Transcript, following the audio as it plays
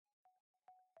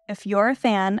If you're a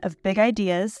fan of big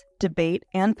ideas, debate,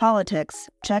 and politics,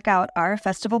 check out our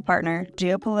festival partner,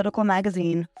 geopolitical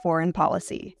magazine, Foreign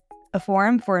Policy. A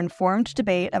forum for informed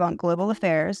debate about global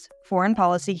affairs, Foreign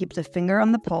Policy keeps a finger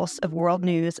on the pulse of world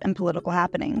news and political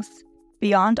happenings.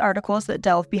 Beyond articles that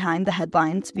delve behind the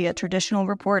headlines via traditional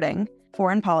reporting,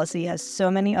 Foreign Policy has so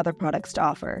many other products to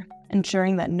offer,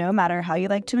 ensuring that no matter how you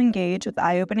like to engage with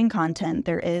eye-opening content,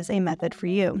 there is a method for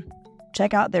you.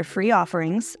 Check out their free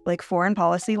offerings, like Foreign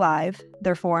Policy Live,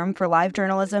 their forum for live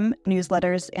journalism,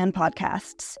 newsletters, and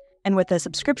podcasts. And with a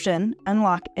subscription,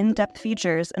 unlock in-depth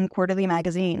features and quarterly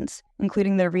magazines,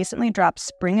 including their recently dropped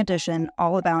spring edition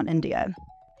all about India.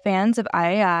 Fans of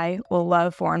IAI will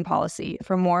love Foreign Policy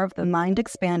for more of the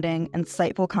mind-expanding,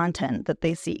 insightful content that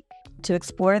they seek. To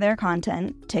explore their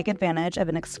content, take advantage of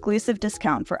an exclusive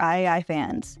discount for IAI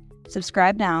fans.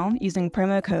 Subscribe now using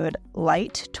promo code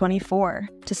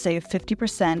LIGHT24 to save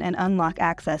 50% and unlock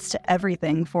access to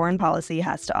everything Foreign Policy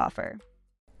has to offer.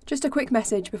 Just a quick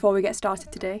message before we get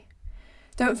started today.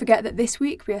 Don't forget that this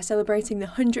week we are celebrating the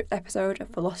 100th episode of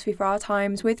Philosophy for Our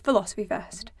Times with Philosophy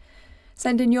Fest.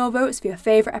 Send in your votes for your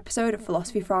favourite episode of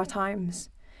Philosophy for Our Times.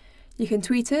 You can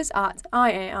tweet us at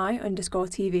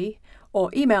IAI_TV or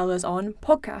email us on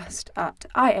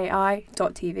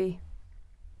podcast@iai.tv.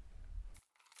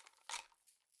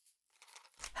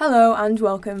 Hello and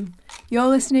welcome. You're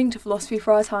listening to Philosophy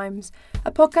for Our Times,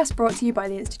 a podcast brought to you by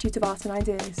the Institute of Art and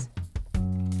Ideas. You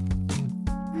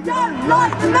don't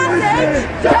like the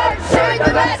message? Don't shoot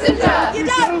the messenger! You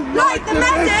don't like the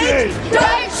message?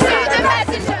 Don't shoot the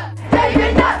messenger!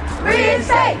 David Nutt,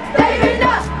 reinstate! David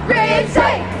Nutt,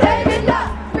 reinstate! David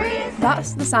Nutt, reinstate!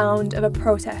 That's the sound of a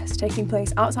protest taking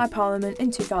place outside Parliament in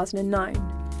 2009.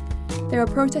 They were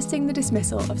protesting the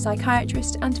dismissal of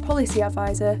psychiatrist and policy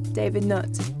advisor David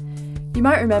Nutt. You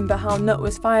might remember how Nutt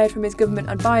was fired from his government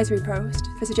advisory post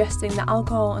for suggesting that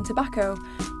alcohol and tobacco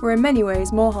were in many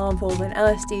ways more harmful than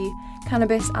LSD,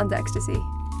 cannabis and ecstasy.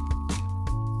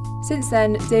 Since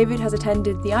then, David has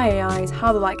attended the IAI's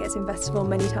How the Light Gets In festival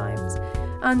many times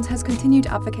and has continued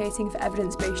advocating for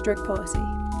evidence-based drug policy.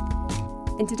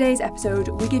 In today's episode,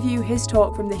 we give you his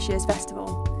talk from this year's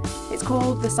festival. It's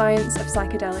called The Science of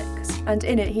Psychedelics, and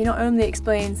in it he not only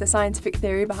explains the scientific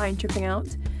theory behind tripping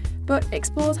out, but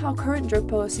explores how current drug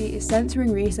policy is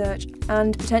censoring research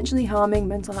and potentially harming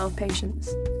mental health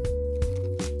patients.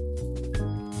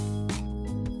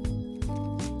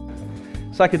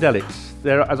 Psychedelics,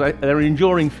 they're an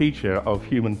enduring feature of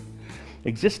human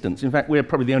existence. In fact, we're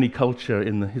probably the only culture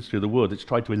in the history of the world that's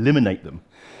tried to eliminate them.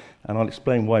 And I'll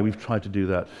explain why we've tried to do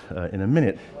that in a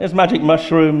minute. Here's magic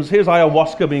mushrooms. Here's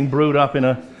ayahuasca being brewed up in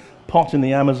a pot in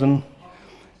the Amazon.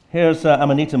 Here's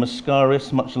Amanita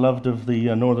muscaris, much loved of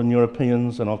the Northern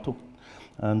Europeans and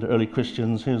early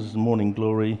Christians. Here's morning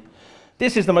glory.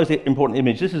 This is the most important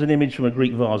image. This is an image from a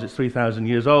Greek vase. It's 3,000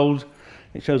 years old.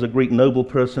 It shows a Greek noble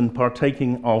person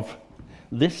partaking of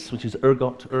this, which is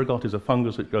ergot. Ergot is a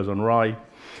fungus that grows on rye.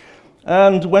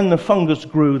 And when the fungus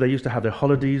grew, they used to have their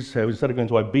holidays. So instead of going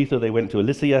to Ibiza, they went to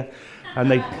Elysia, and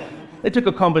they took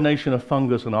a combination of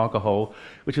fungus and alcohol,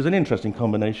 which is an interesting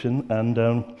combination, and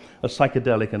a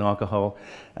psychedelic and alcohol.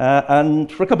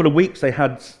 And for a couple of weeks, they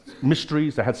had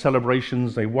mysteries, they had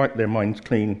celebrations, they wiped their minds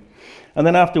clean. And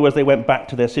then afterwards, they went back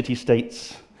to their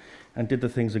city-states and did the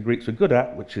things the Greeks were good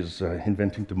at, which is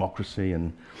inventing democracy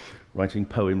and writing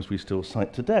poems we still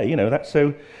cite today. You know, that's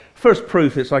so. First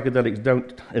proof that psychedelics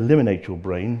don't eliminate your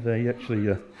brain. They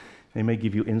actually they may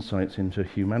give you insights into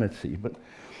humanity. But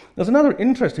there's another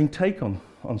interesting take on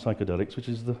psychedelics, which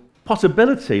is the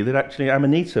possibility that actually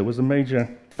Amanita was a major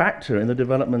factor in the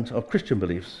development of Christian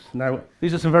beliefs. Now,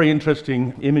 these are some very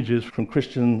interesting images from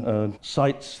Christian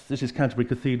sites. This is Canterbury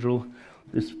Cathedral.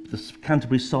 This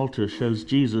Canterbury Psalter shows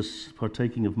Jesus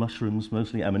partaking of mushrooms,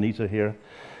 mostly Amanita here.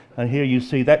 And here you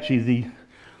see that actually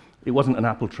it wasn't an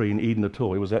apple tree in Eden at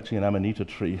all, it was actually an Amanita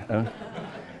tree.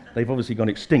 They've obviously gone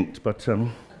extinct, but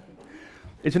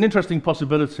it's an interesting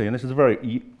possibility, and this is a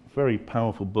very, very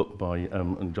powerful book by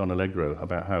John Allegro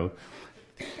about how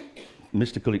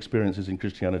mystical experiences in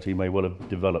Christianity may well have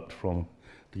developed from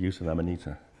the use of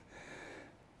Amanita.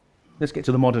 Let's get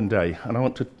to the modern day, and I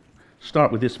want to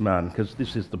start with this man, because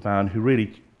this is the man who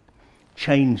really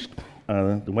changed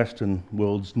the Western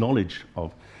world's knowledge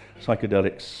of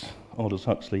psychedelics, Aldous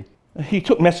Huxley. He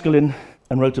took mescaline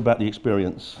and wrote about the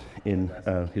experience in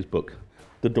his book,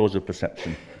 The Doors of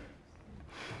Perception.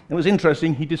 It was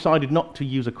interesting, he decided not to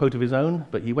use a quote of his own,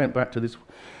 but he went back to this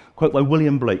quote by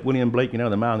William Blake. William Blake, you know,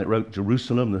 the man that wrote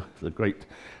Jerusalem,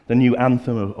 the new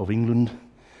anthem of England.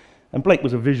 And Blake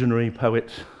was a visionary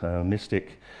poet,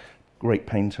 mystic, great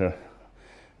painter,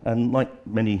 and like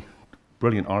many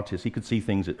brilliant artist. He could see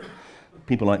things that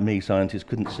people like me, scientists,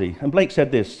 couldn't see. And Blake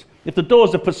said this: if the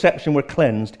doors of perception were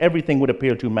cleansed, everything would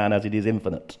appear to man as it is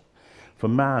infinite. For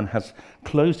man has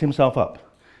closed himself up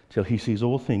till he sees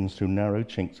all things through narrow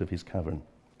chinks of his cavern.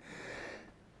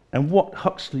 And what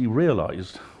Huxley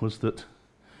realized was that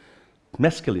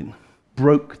mescaline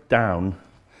broke down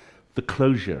the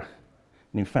closure.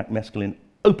 And in fact, mescaline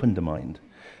opened the mind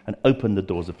and opened the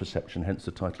doors of perception, hence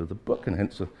the title of the book, and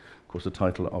hence, of course, the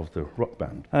title of the rock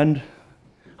band. And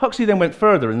Huxley then went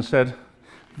further and said,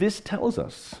 this tells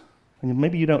us, and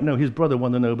maybe you don't know, his brother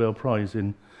won the Nobel Prize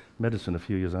in medicine a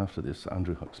few years after this,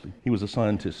 Andrew Huxley. He was a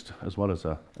scientist as well as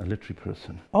a literary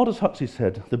person. Aldous Huxley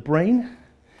said, the brain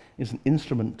is an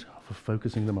instrument for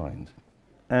focusing the mind.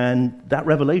 And that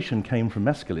revelation came from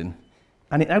mescaline,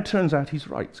 and it now turns out he's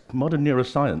right. Modern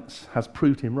neuroscience has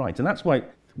proved him right, and that's why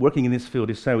working in this field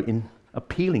is so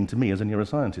appealing to me as a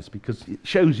neuroscientist, because it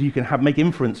shows you can make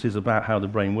inferences about how the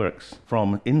brain works.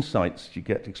 From insights, you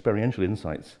get experiential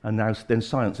insights, and then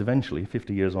science eventually,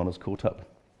 50 years on, has caught up.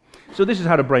 So this is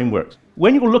how the brain works.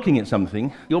 When you're looking at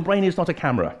something, your brain is not a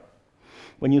camera.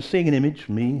 When you're seeing an image,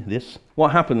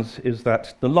 what happens is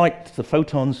that the light, the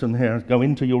photons from here go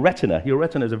into your retina. Your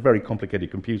retina is a very complicated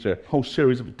computer, a whole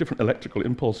series of different electrical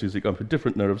impulses that go for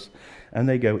different nerves, and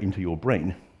they go into your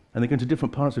brain. And they go into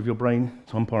different parts of your brain.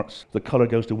 Some parts, the color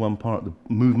goes to one part, the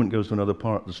movement goes to another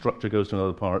part, the structure goes to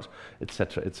another part,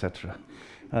 etc., etc.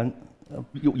 And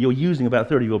you're using about a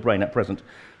third of your brain at present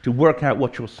to work out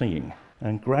what you're seeing.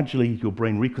 And gradually your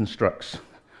brain reconstructs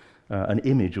an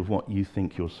image of what you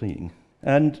think you're seeing.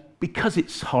 And because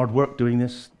it's hard work doing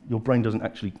this, your brain doesn't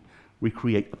actually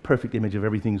recreate a perfect image of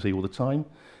everything you see all the time.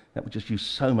 That would just use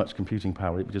so much computing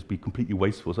power, it would just be completely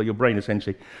wasteful. So your brain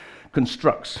essentially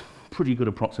constructs pretty good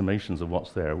approximations of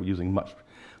what's there, using much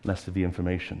less of the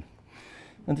information.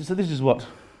 And so this is what,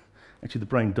 actually the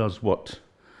brain does what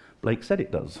Blake said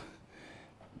it does.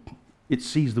 It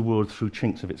sees the world through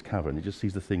chinks of its cavern. It just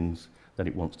sees the things that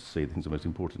it wants to see, the things that are most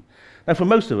important. Now for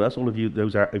most of us, all of you,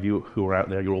 those of you who are out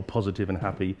there, you're all positive and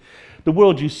happy, the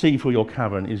world you see through your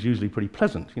cavern is usually pretty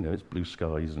pleasant. You know, it's blue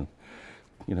skies and,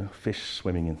 fish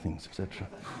swimming and things, etc.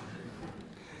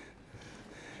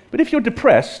 But if you're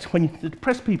depressed, the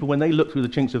depressed people, when they look through the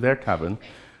chinks of their cavern,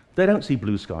 they don't see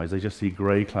blue skies, they just see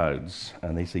grey clouds,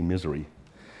 and they see misery.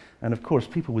 And of course,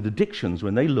 people with addictions,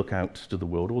 when they look out to the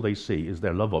world, all they see is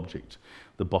their love object,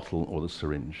 the bottle or the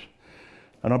syringe.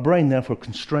 And our brain, therefore,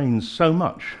 constrains so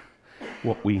much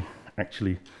what we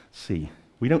actually see.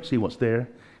 We don't see what's there,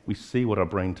 we see what our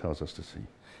brain tells us to see.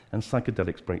 And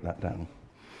psychedelics break that down.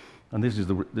 And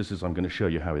I'm going to show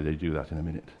you how they do that in a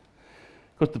minute.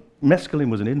 Of course, the mescaline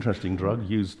was an interesting drug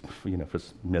used for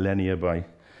millennia by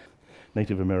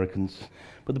Native Americans.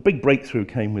 But the big breakthrough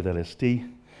came with LSD.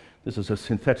 This is a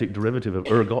synthetic derivative of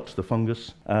ergot, the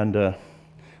fungus. And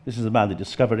this is the man that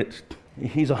discovered it.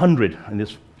 He's 100,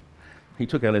 and he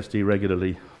took LSD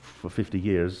regularly for 50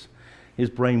 years. His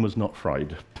brain was not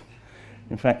fried.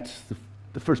 In fact,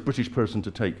 the first British person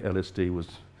to take LSD was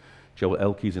Joel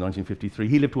Elkes in 1953.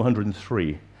 He lived to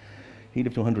 103. He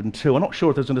lived to 102. I'm not sure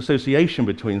if there's an association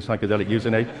between psychedelic use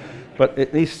and age, but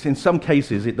at least in some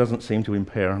cases it doesn't seem to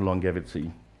impair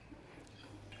longevity.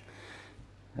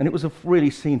 And it was really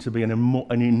seen to be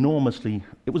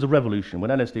it was a revolution.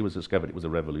 When LSD was discovered, it was a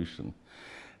revolution.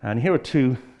 And here are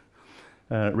two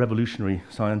revolutionary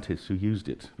scientists who used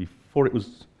it before it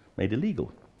was made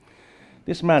illegal.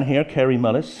 This man here, Kary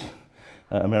Mullis,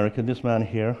 American. This man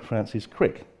here, Francis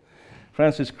Crick.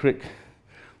 Francis Crick,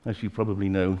 as you probably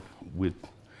know, with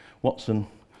Watson,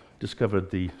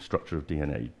 discovered the structure of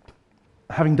DNA.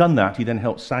 Having done that, he then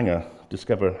helped Sanger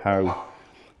discover how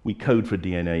we code for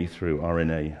DNA through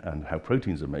RNA and how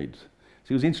proteins are made. So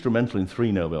he was instrumental in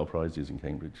 3 Nobel Prizes in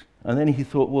Cambridge. And then he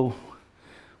thought, well,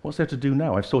 what's there to do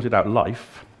now? I've sorted out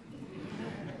life.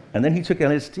 And then he took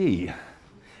LSD.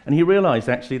 And he realized,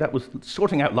 actually, that was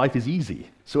sorting out life is easy.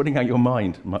 Sorting out your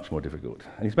mind, much more difficult.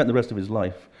 And he spent the rest of his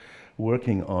life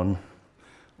working on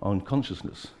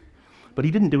consciousness. But he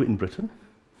didn't do it in Britain.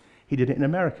 He did it in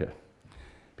America.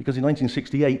 Because in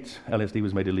 1968, LSD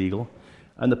was made illegal,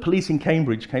 and the police in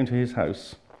Cambridge came to his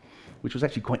house, which was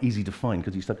actually quite easy to find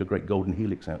because he stuck a great golden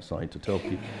helix outside to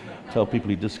tell people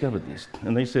he discovered this.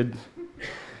 And they said,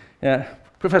 yeah,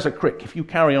 Professor Crick, if you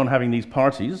carry on having these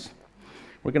parties,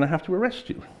 we're going to have to arrest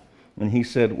you. And he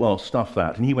said, well, stuff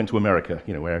that. And he went to America,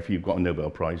 where if you've got a Nobel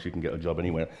Prize, you can get a job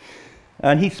anywhere.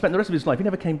 And he spent the rest of his life, he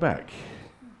never came back,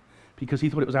 because he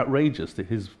thought it was outrageous that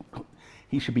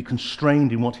he should be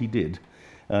constrained in what he did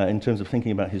in terms of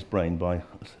thinking about his brain by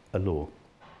a law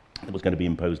that was going to be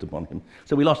imposed upon him.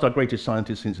 So we lost our greatest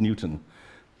scientist since Newton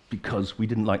because we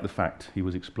didn't like the fact he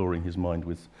was exploring his mind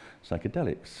with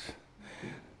psychedelics.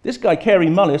 This guy, Kary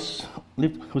Mullis,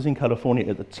 was in California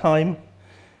at the time,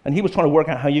 and he was trying to work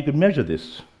out how you could measure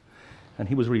this. And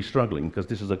he was really struggling, because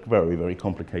this is a very, very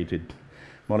complicated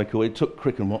molecule. It took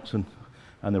Crick and Watson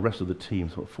and the rest of the team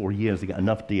sort of 4 years to get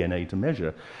enough DNA to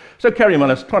measure. So Kary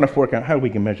Mullis trying to work out how we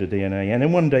can measure DNA, and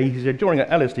then one day, he said, during an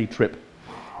LSD trip,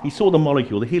 he saw the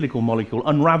molecule, the helical molecule,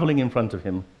 unraveling in front of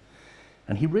him,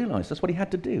 and he realized that's what he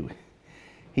had to do.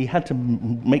 He had to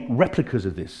make replicas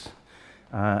of this.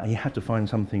 He had to find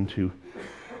something to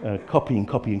copy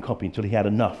until he had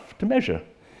enough to measure.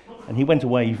 And he went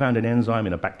away, he found an enzyme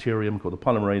in a bacterium called the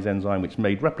polymerase enzyme, which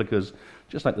made replicas,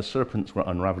 just like the serpents were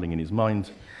unraveling in his mind.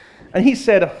 And he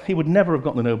said he would never have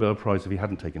gotten the Nobel Prize if he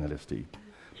hadn't taken LSD,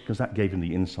 because that gave him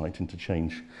the insight into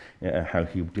change how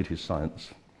he did his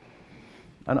science.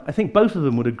 And I think both of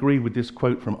them would agree with this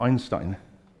quote from Einstein: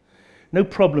 no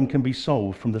problem can be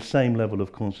solved from the same level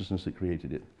of consciousness that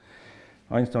created it.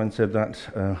 Einstein said that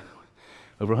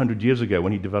over 100 years ago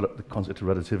when he developed the concept of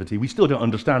relativity. We still don't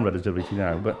understand relativity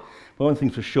now, but one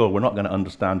thing's for sure, we're not going to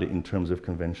understand it in terms of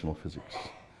conventional physics.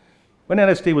 When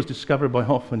LSD was discovered by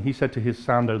Hoffman, he said to his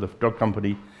Sandoz, the drug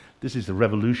company, this is a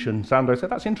revolution. Sandoz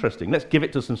said, that's interesting, let's give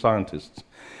it to some scientists.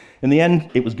 In the end,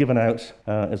 it was given out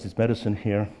as this medicine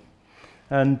here,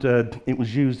 and it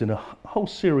was used in a whole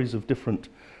series of different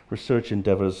research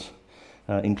endeavors,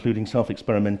 including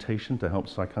self-experimentation to help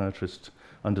psychiatrists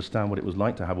understand what it was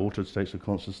like to have altered states of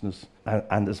consciousness,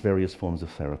 and as various forms of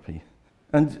therapy.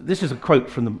 And this is a quote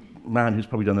from the man who's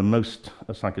probably done the most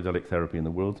psychedelic therapy in the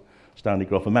world, Stanley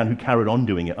Grof, a man who carried on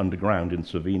doing it underground in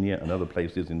Slovenia and other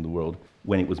places in the world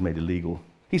when it was made illegal.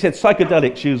 He said,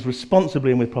 psychedelics used responsibly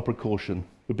and with proper caution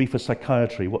would be for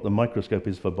psychiatry what the microscope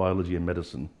is for biology and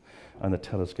medicine, and the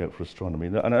telescope for astronomy.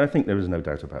 And I think there is no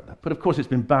doubt about that. But of course it's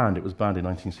been banned. It was banned in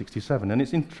 1967, and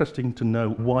it's interesting to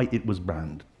know why it was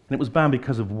banned. And it was banned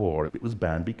because of war. It was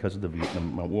banned because of the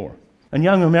Vietnam War. And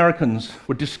young Americans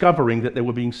were discovering that they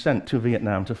were being sent to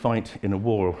Vietnam to fight in a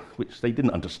war which they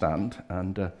didn't understand,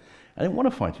 and didn't want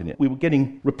to fight in it. We were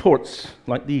getting reports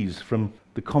like these from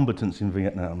the combatants in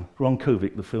Vietnam. Ron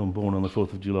Kovic, the film Born on the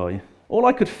 4th of July. All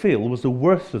I could feel was the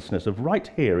worthlessness of right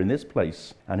here in this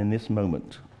place and in this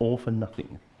moment, all for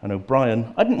nothing. And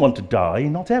O'Brien, I didn't want to die,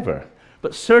 not ever,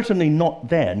 but certainly not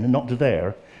then, not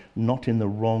there, not in the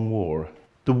wrong war.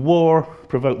 The war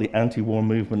provoked the anti-war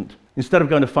movement. Instead of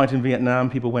going to fight in Vietnam,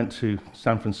 people went to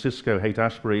San Francisco,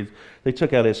 Haight-Ashbury. They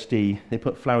took LSD, they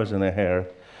put flowers in their hair,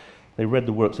 they read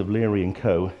the works of Leary and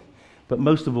Co., but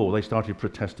most of all, they started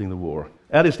protesting the war.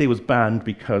 LSD was banned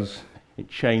because it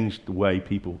changed the way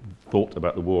people thought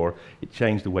about the war. It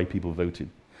changed the way people voted.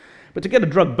 But to get a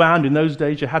drug banned in those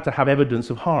days, you had to have evidence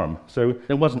of harm. So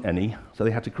there wasn't any, so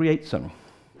they had to create some.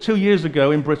 2 years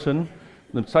ago in Britain,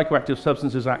 the Psychoactive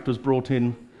Substances Act was brought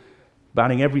in,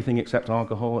 banning everything except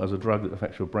alcohol as a drug that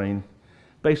affects your brain,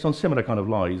 based on similar kind of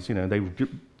lies. You know,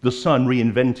 the Sun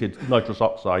reinvented nitrous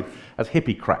oxide as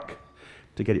hippie crack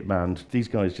to get it banned. These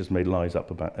guys just made lies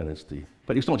up about LSD.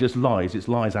 But it's not just lies, it's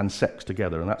lies and sex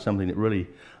together, and that's something that really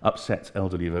upsets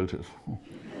elderly voters.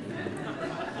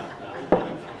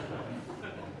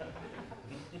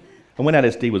 And when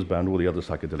LSD was banned, all the other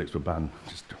psychedelics were banned,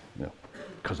 just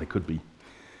because they could be.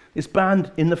 It's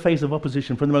banned in the face of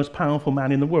opposition from the most powerful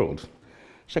man in the world.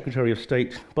 Secretary of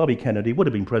State Bobby Kennedy would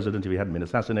have been president if he hadn't been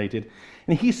assassinated.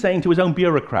 And he's saying to his own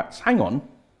bureaucrats, hang on,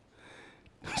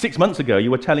 6 months ago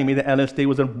you were telling me that LSD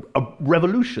was a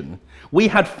revolution. We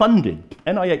had funded,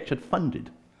 NIH had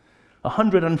funded,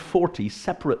 140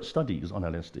 separate studies on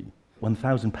LSD.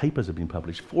 1,000 papers have been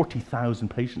published, 40,000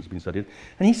 patients have been studied.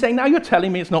 And he's saying, now you're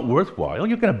telling me it's not worthwhile,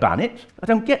 you're going to ban it? I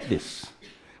don't get this.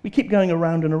 We keep going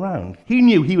around and around. He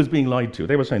knew he was being lied to.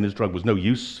 They were saying this drug was no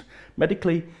use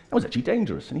medically. It was actually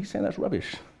dangerous, and he's saying that's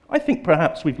rubbish. I think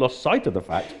perhaps we've lost sight of the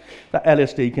fact that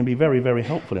LSD can be very, very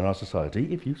helpful in our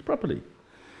society if used properly.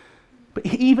 But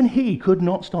even he could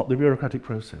not stop the bureaucratic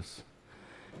process.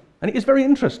 And it is very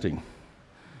interesting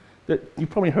that you've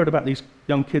probably heard about these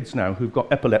young kids now who've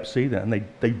got epilepsy, and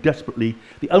they desperately,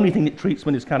 the only thing that treats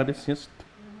them is cannabis, yes?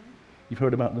 You've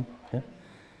heard about them, yeah?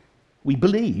 We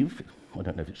believe, I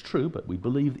don't know if it's true, but we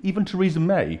believe even Theresa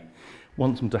May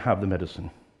wants them to have the medicine.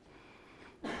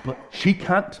 But she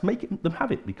can't make them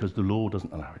have it because the law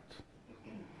doesn't allow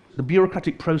it. The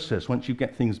bureaucratic process, once you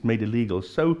get things made illegal, is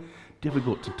so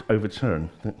difficult to overturn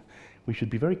that we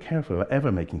should be very careful about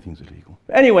ever making things illegal.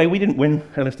 But anyway, we didn't win.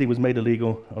 LSD was made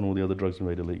illegal, and all the other drugs were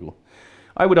made illegal.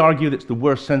 I would argue that it's the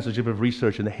worst censorship of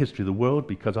research in the history of the world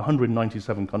because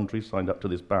 197 countries signed up to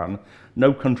this ban.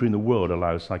 No country in the world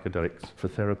allows psychedelics for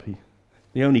therapy.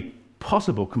 The only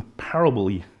possible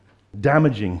comparably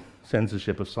damaging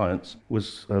censorship of science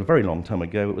was a very long time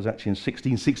ago. It was actually in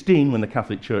 1616 when the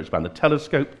Catholic Church banned the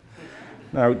telescope.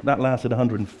 Now, that lasted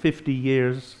 150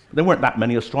 years. There weren't that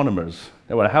many astronomers.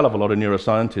 There were a hell of a lot of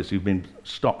neuroscientists who've been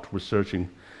stopped researching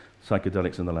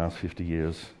psychedelics in the last 50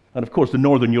 years. And of course, the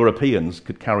Northern Europeans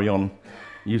could carry on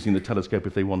using the telescope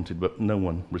if they wanted, but no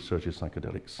one researches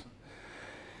psychedelics.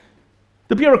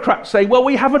 The bureaucrats say, well,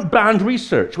 we haven't banned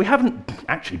research. We haven't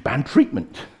actually banned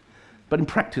treatment. But in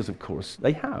practice, of course,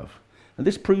 they have. And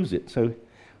this proves it. So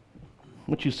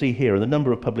what you see here are the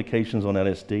number of publications on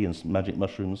LSD and magic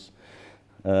mushrooms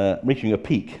reaching a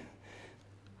peak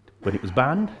when it was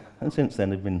banned, and since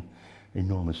then they've been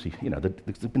enormously,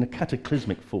 there's been a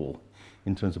cataclysmic fall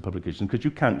in terms of publications because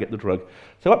you can't get the drug.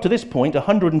 So up to this point,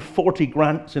 140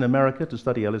 grants in America to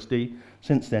study LSD.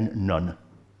 Since then, none.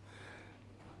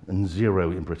 And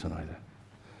 0 in Britain either.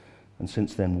 And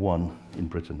since then, 1 in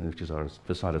Britain, which is ours,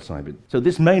 for psilocybin. So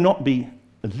this may not be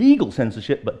legal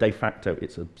censorship, but de facto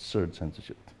it's absurd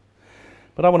censorship.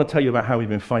 But I want to tell you about how we've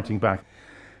been fighting back.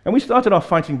 And we started off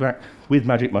fighting back with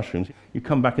magic mushrooms. You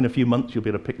come back in a few months, you'll be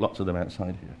able to pick lots of them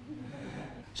outside here.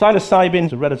 Psilocybin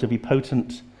is a relatively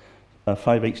potent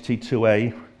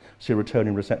 5-HT2A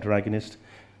serotonin receptor agonist.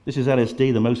 This is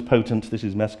LSD, the most potent. This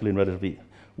is mescaline, relatively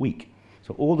weak.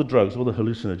 So all the drugs, all the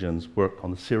hallucinogens work on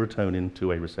the serotonin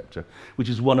 2A receptor, which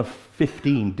is one of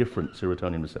 15 different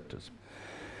serotonin receptors.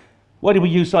 Why do we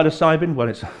use psilocybin? Well,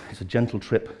 it's a gentle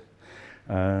trip.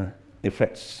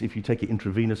 Effects, if you take it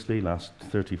intravenously, last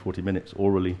 30, 40 minutes,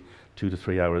 orally, 2 to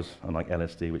 3 hours, unlike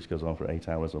LSD, which goes on for 8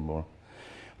 hours or more.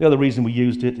 The other reason we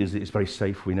used it is it's very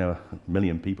safe. We know 1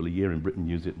 million people a year in Britain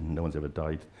use it, and no one's ever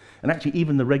died. And actually,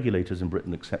 even the regulators in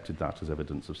Britain accepted that as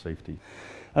evidence of safety.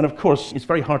 And of course, it's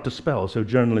very hard to spell, so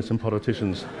journalists and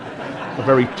politicians are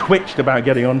very twitched about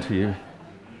getting onto you.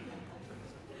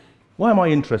 Why am I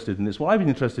interested in this? Well, I've been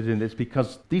interested in this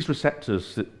because these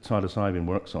receptors that psilocybin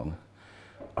works on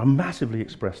are massively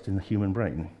expressed in the human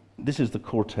brain. This is the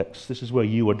cortex. This is where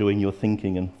you are doing your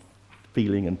thinking and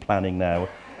feeling and planning now.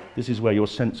 This is where your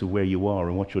sense of where you are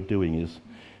and what you're doing is.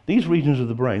 These regions of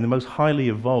the brain, the most highly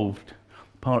evolved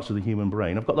parts of the human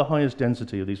brain, have got the highest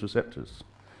density of these receptors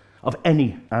of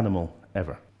any animal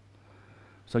ever.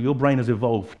 So your brain has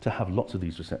evolved to have lots of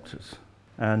these receptors.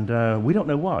 And we don't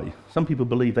know why. Some people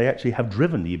believe they actually have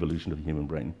driven the evolution of the human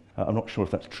brain. I'm not sure if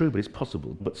that's true, but it's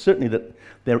possible. But certainly that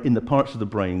they're in the parts of the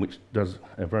brain which does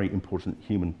very important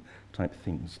human-type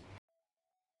things.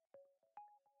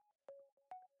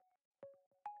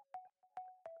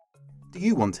 Do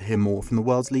you want to hear more from the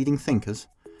world's leading thinkers?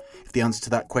 If the answer to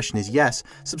that question is yes,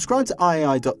 subscribe to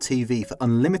IAI.tv for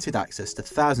unlimited access to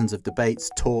thousands of debates,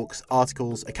 talks,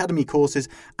 articles, academy courses,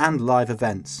 and live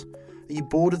events. Are you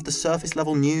bored of the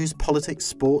surface-level news, politics,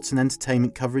 sports and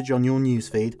entertainment coverage on your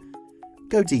newsfeed?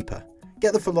 Go deeper,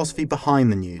 get the philosophy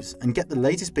behind the news, and get the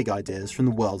latest big ideas from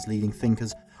the world's leading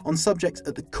thinkers on subjects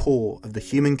at the core of the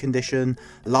human condition,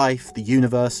 life, the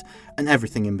universe, and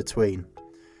everything in between.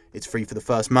 It's free for the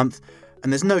first month,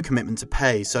 and there's no commitment to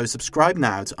pay, so subscribe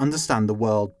now to understand the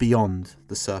world beyond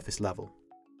the surface level.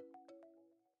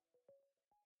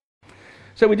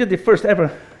 So we did the first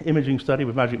ever imaging study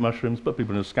with magic mushrooms, put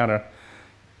people in a scanner,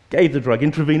 gave the drug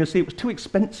intravenously. It was too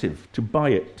expensive to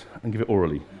buy it and give it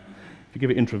orally. If you give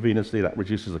it intravenously, that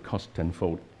reduces the cost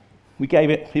tenfold. We gave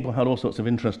it, people had all sorts of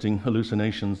interesting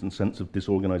hallucinations and sense of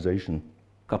disorganization.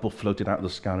 A couple floated out of the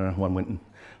scanner, one went and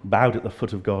bowed at the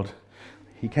foot of God.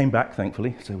 He came back,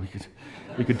 thankfully, so we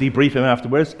could debrief him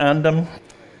afterwards, and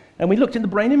we looked in the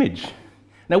brain image.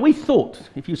 Now, we thought,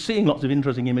 if you're seeing lots of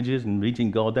interesting images and meeting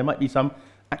God, there might be some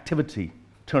activity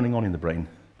turning on in the brain.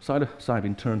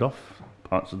 Psilocybin turned off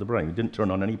parts of the brain. It didn't turn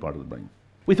on any part of the brain.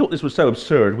 We thought this was so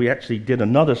absurd, we actually did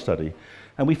another study,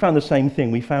 and we found the same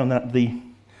thing. We found that the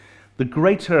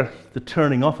greater the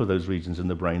turning off of those regions in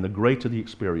the brain, the greater the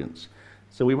experience.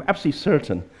 So we were absolutely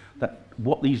certain that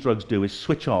what these drugs do is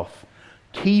switch off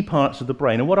key parts of the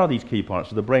brain. And what are these key parts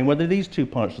of the brain? Well, they're these two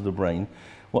parts of the brain,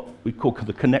 what we call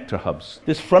the connector hubs.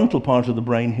 This frontal part of the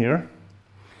brain here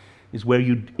is where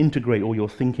you integrate all your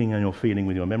thinking and your feeling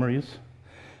with your memories.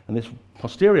 And this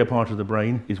posterior part of the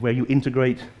brain is where you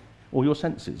integrate all your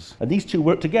senses. And these two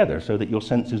work together so that your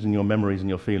senses and your memories and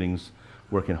your feelings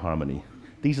work in harmony.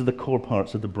 These are the core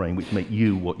parts of the brain which make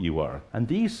you what you are. And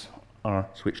these are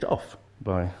switched off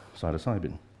by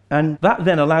psilocybin. And that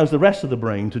then allows the rest of the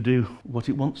brain to do what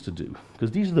it wants to do,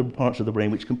 because these are the parts of the brain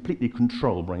which completely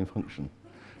control brain function.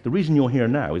 The reason you're here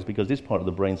now is because this part of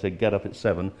the brain said get up at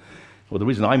 7, or the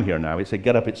reason I'm here now is said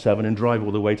get up at 7 and drive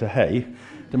all the way to Hay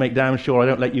to make damn sure I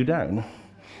don't let you down.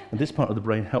 And this part of the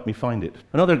brain helped me find it.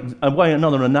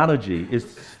 Another analogy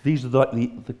is this is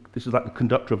like the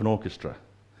conductor of an orchestra.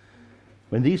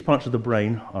 When these parts of the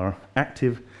brain are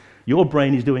active, your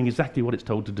brain is doing exactly what it's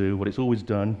told to do, what it's always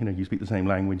done. You speak the same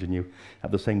language and you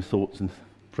have the same thoughts and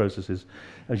processes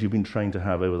as you've been trained to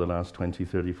have over the last 20,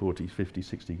 30, 40, 50,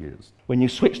 60 years. When you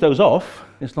switch those off,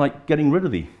 it's like getting rid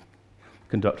of the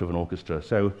conductor of an orchestra.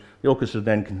 So the orchestra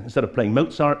then, instead of playing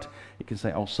Mozart, it can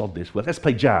say, oh, sod this, well, let's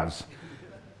play jazz.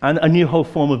 And a new whole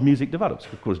form of music develops.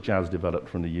 Of course, jazz developed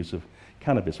from the use of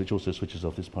cannabis, which also switches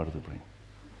off this part of the brain.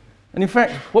 And in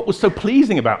fact, what was so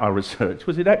pleasing about our research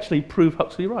was it actually proved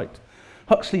Huxley right.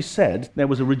 Huxley said there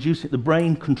was the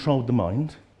brain controlled the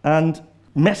mind, and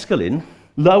mescaline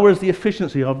lowers the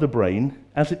efficiency of the brain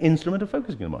as an instrument of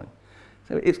focusing the mind.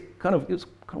 So it's kind of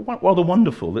rather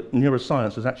wonderful that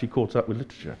neuroscience has actually caught up with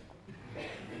literature.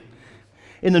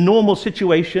 In the normal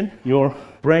situation, your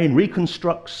brain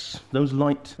reconstructs those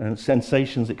light and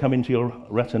sensations that come into your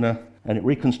retina, and it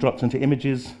reconstructs into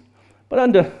images. But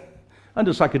under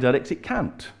psychedelics, it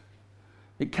can't.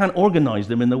 It can't organize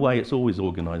them in the way it's always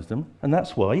organized them, and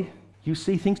that's why you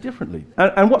see things differently.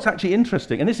 And what's actually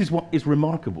interesting, and this is what is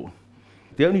remarkable,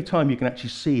 the only time you can actually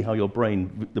see how the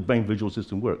brain visual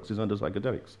system works is under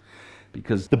psychedelics,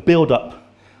 because the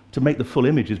build-up to make the full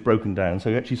image is broken down, so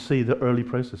you actually see the early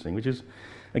processing, which is,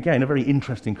 again, a very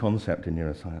interesting concept in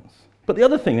neuroscience. But the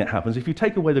other thing that happens, if you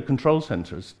take away the control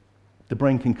centers, the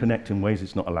brain can connect in ways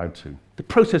it's not allowed to. The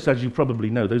process, as you probably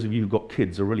know, those of you who've got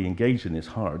kids are really engaged in this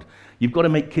hard. You've got to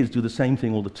make kids do the same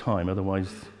thing all the time,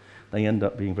 otherwise they end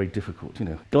up being very difficult.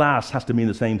 Glass has to mean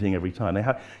the same thing every time.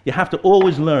 You have to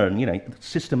always learn,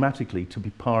 systematically to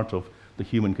be part of the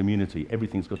human community.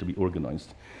 Everything's got to be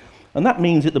organized. And that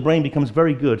means that the brain becomes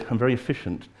very good and very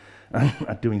efficient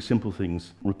at doing simple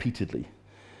things repeatedly.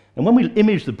 And when we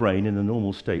image the brain in the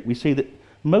normal state, we see that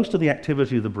most of the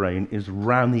activity of the brain is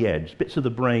round the edge. Bits of the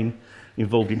brain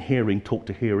involved in hearing talk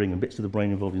to hearing, and bits of the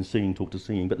brain involved in seeing talk to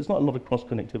seeing, but there's not a lot of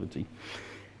cross-connectivity.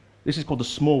 This is called the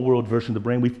small world version of the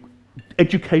brain.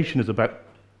 Education is about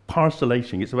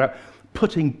parcellating. It's about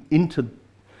putting into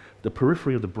the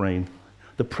periphery of the brain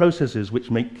the processes which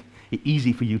make it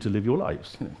easy for you to live your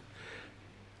lives.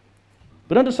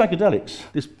 But under psychedelics,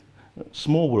 this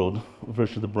small world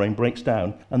version of the brain breaks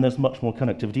down, and there's much more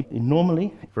connectivity.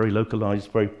 Normally, very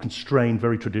localized, very constrained,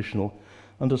 very traditional.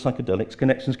 Under psychedelics,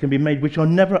 connections can be made which are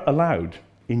never allowed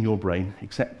in your brain,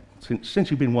 except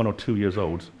since you've been 1 or 2 years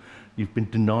old, you've been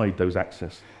denied those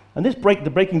access. And the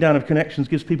breaking down of connections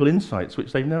gives people insights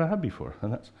which they've never had before.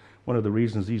 And that's one of the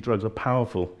reasons these drugs are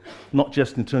powerful, not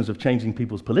just in terms of changing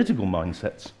people's political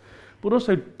mindsets, but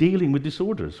also dealing with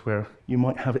disorders where you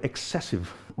might have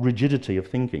excessive rigidity of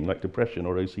thinking, like depression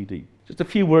or OCD. Just a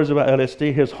few words about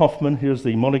LSD. Here's Hoffman. Here's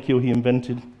the molecule he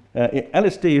invented.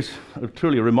 LSD is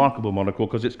truly a remarkable molecule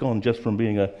because it's gone just from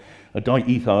being a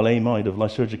diethyl amide of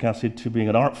lysergic acid to being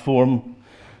an art form,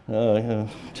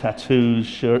 tattoos,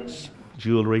 shirts,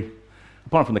 jewelry.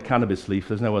 Apart from the cannabis leaf,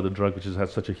 there's no other drug which has had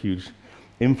such a huge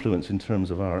influence in terms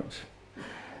of art.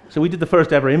 So we did the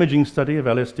first ever imaging study of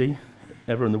LSD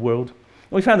ever in the world.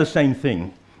 And we found the same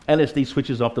thing. LSD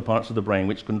switches off the parts of the brain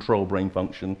which control brain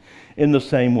function in the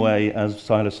same way as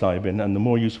psilocybin, and the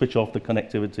more you switch off the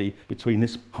connectivity between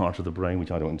this part of the brain,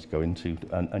 which I don't want to go into,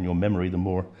 and your memory, the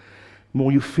more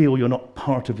you feel you're not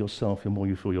part of yourself, the more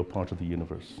you feel you're part of the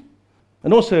universe.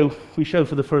 And also, we showed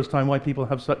for the first time why people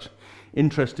have such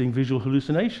interesting visual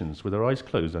hallucinations with their eyes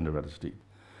closed under LSD.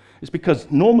 It's because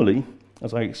normally,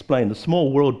 as I explained, the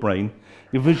small world brain,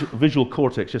 your visual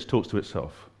cortex just talks to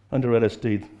itself. Under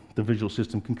LSD, the visual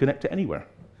system can connect to anywhere.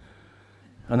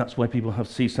 And that's why people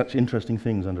see such interesting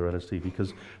things under LSD,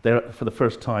 because they're, for the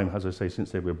first time, as I say,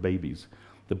 since they were babies,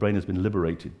 the brain has been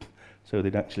liberated, so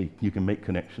that you can make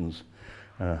connections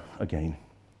again.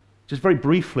 Just very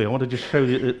briefly, I want to just show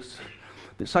you that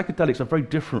psychedelics are very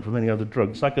different from any other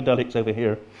drugs. Psychedelics over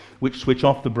here, which switch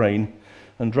off the brain,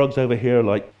 and drugs over here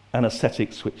like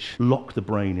anesthetics, which lock the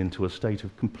brain into a state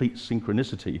of complete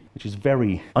synchronicity, which is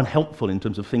very unhelpful in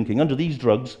terms of thinking. Under these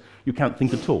drugs, you can't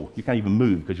think at all. You can't even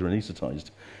move because you're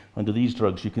anesthetized. Under these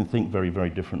drugs, you can think very, very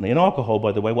differently. And alcohol,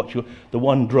 by the way, the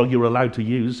one drug you're allowed to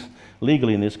use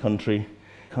legally in this country,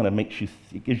 kind of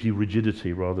it gives you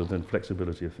rigidity rather than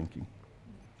flexibility of thinking.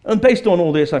 And based on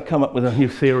all this, I've come up with a new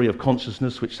theory of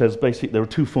consciousness, which says basically there are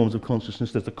two forms of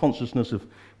consciousness. There's the consciousness of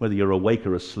whether you're awake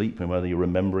or asleep, and whether you're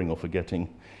remembering or forgetting,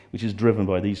 which is driven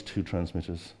by these two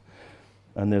transmitters.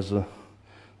 And there's a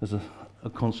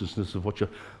consciousness of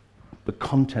the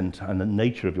content and the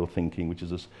nature of your thinking, which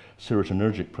is a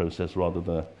serotonergic process rather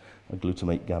than a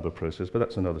glutamate GABA process, but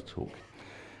that's another talk.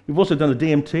 We've also done a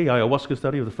DMT ayahuasca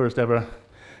study of the first ever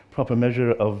proper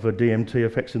measure of DMT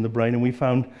effects in the brain, and we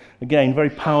found, again, very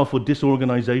powerful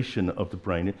disorganization of the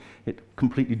brain. It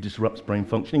completely disrupts brain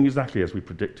functioning, exactly as we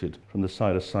predicted from the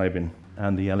psilocybin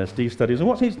and the LSD studies. And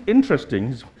what's interesting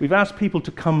is we've asked people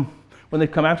to come, when they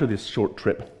come out of this short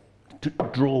trip, to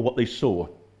draw what they saw.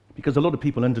 Because a lot of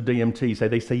people under DMT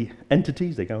they see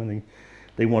entities, they go and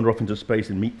they wander off into space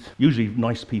and meet usually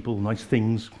nice people, nice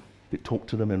things, that talk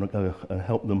to them and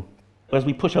help them. As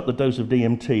we push up the dose of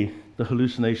DMT, the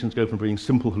hallucinations go from being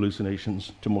simple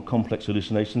hallucinations to more complex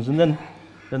hallucinations, and then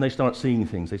they start seeing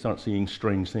things. They start seeing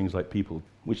strange things like people,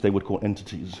 which they would call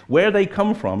entities. Where they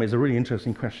come from is a really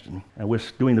interesting question. And we're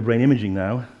doing the brain imaging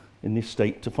now in this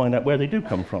state to find out where they do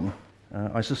come from.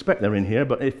 I suspect they're in here,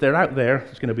 but if they're out there,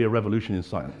 it's going to be a revolution in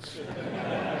science.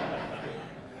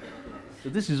 So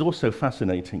this is also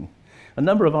fascinating. A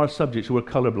number of our subjects who were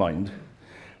colorblind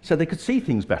said they could see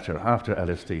things better after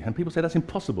LSD. And people say that's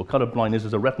impossible. Colorblindness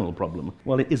is a retinal problem.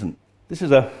 Well, it isn't. This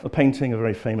is a painting, a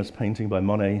very famous painting by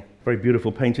Monet. Very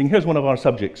beautiful painting. Here's one of our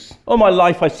subjects. All my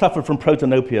life I suffered from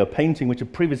protanopia, a painting which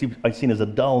had previously I'd seen as a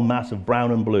dull mass of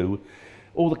brown and blue.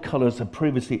 All the colours I'd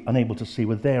previously unable to see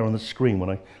were there on the screen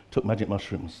when I took magic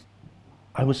mushrooms.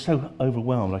 I was so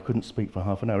overwhelmed I couldn't speak for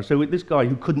half an hour. So this guy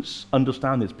who couldn't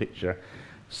understand this picture,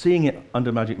 seeing it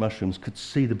under magic mushrooms, could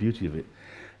see the beauty of it.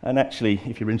 And actually,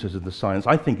 if you're interested in the science,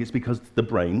 I think it's because the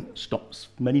brain stops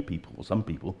many people, or some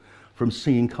people, from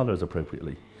seeing colours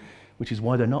appropriately, which is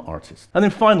why they're not artists. And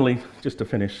then finally, just to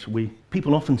finish,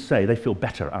 people often say they feel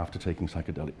better after taking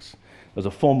psychedelics. There's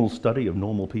a formal study of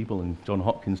normal people in Johns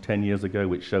Hopkins 10 years ago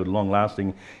which showed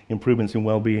long-lasting improvements in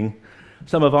well-being.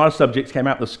 Some of our subjects came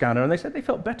out the scanner and they said they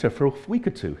felt better for a week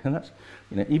or two. And that's,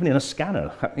 even in a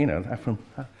scanner,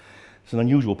 it's an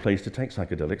unusual place to take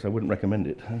psychedelics. I wouldn't recommend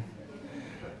it.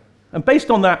 And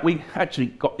based on that, we actually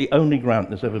got the only grant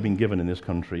that's ever been given in this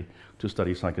country to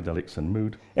study psychedelics and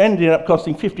mood. Ended up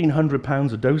costing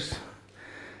 £1,500 a dose.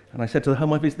 And I said to the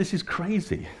Home Office, this is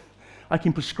crazy. I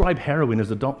can prescribe heroin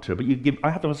as a doctor, but I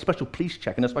have to have a special police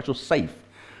check and a special safe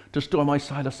to store my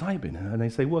psilocybin. And they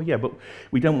say, well, yeah, but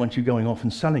we don't want you going off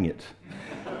and selling it.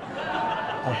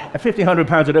 At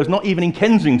 £1,500 a dose, not even in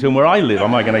Kensington where I live,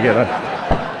 am I going to get that?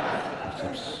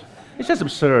 It's just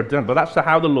absurd, but that's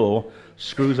how the law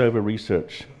screws over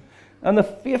research. And the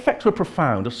effects were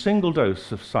profound. A single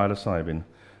dose of psilocybin.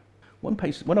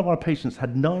 One of our patients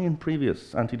had 9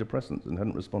 previous antidepressants and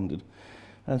hadn't responded.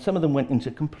 And some of them went into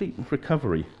complete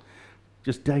recovery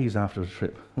just days after the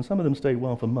trip. And some of them stayed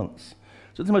well for months.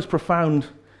 So it's the most profound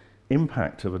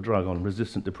impact of a drug on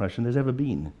resistant depression there's ever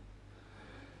been.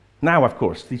 Now, of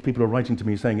course, these people are writing to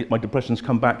me saying, my depression's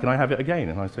come back, can I have it again?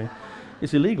 And I say,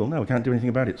 it's illegal. No, we can't do anything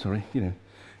about it, sorry.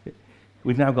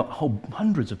 We've now got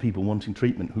hundreds of people wanting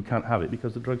treatment who can't have it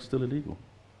because the drug's still illegal.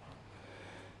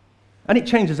 And it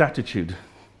changes attitude.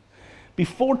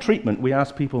 Before treatment, we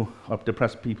ask people, or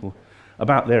depressed people,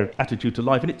 about their attitude to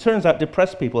life, and it turns out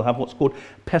depressed people have what's called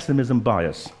pessimism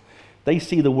bias. They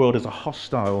see the world as a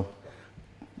hostile,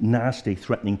 nasty,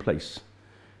 threatening place.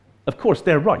 Of course,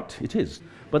 they're right, it is,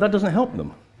 but that doesn't help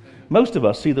them. Most of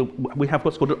us see that we have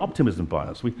what's called an optimism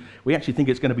bias. We actually think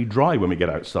it's going to be dry when we get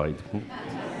outside.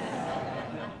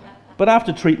 But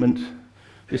after treatment,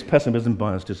 this pessimism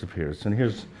bias disappears. And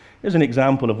here's an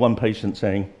example of one patient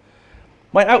saying,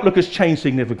 my outlook has changed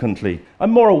significantly.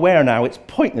 I'm more aware now it's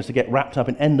pointless to get wrapped up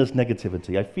in endless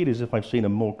negativity. I feel as if I've seen a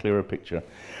more clearer picture.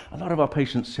 A lot of our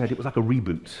patients said it was like a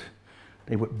reboot.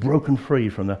 They were broken free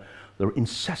from the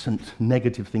incessant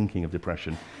negative thinking of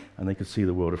depression, and they could see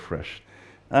the world afresh.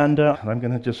 And I'm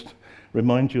going to just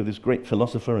remind you of this great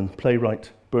philosopher and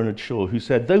playwright, Bernard Shaw, who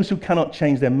said, those who cannot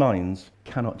change their minds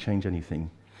cannot change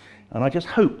anything. And I just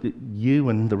hope that you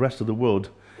and the rest of the world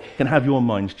can have your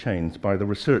minds changed by the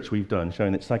research we've done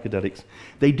showing that psychedelics,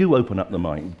 they do open up the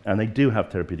mind and they do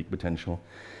have therapeutic potential.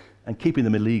 And keeping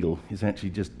them illegal is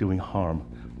actually just doing harm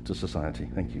to society.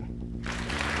 Thank you.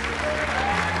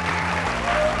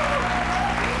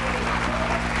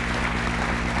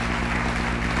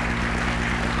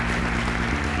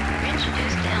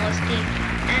 Introduced to LSD,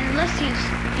 and unless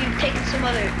you've taken some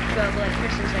other drug, like for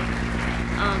instance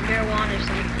marijuana or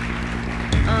something,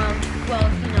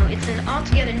 it's an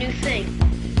altogether new thing,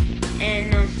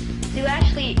 and you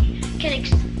actually can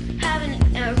have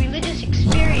a religious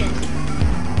experience.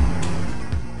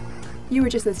 You were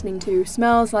just listening to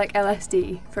Smells Like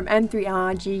LSD from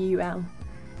M3RGUL.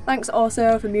 Thanks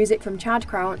also for music from Chad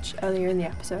Crouch earlier in the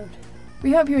episode.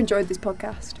 We hope you enjoyed this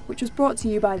podcast, which was brought to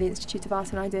you by the Institute of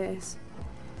Art and Ideas.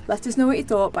 Let us know what you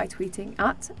thought by tweeting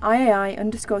at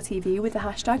IAI_TV with the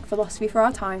hashtag Philosophy for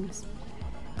Our Times.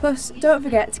 Plus, don't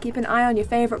forget to keep an eye on your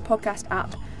favourite podcast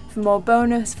app for more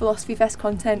bonus Philosophy Fest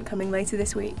content coming later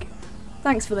this week.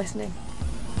 Thanks for listening.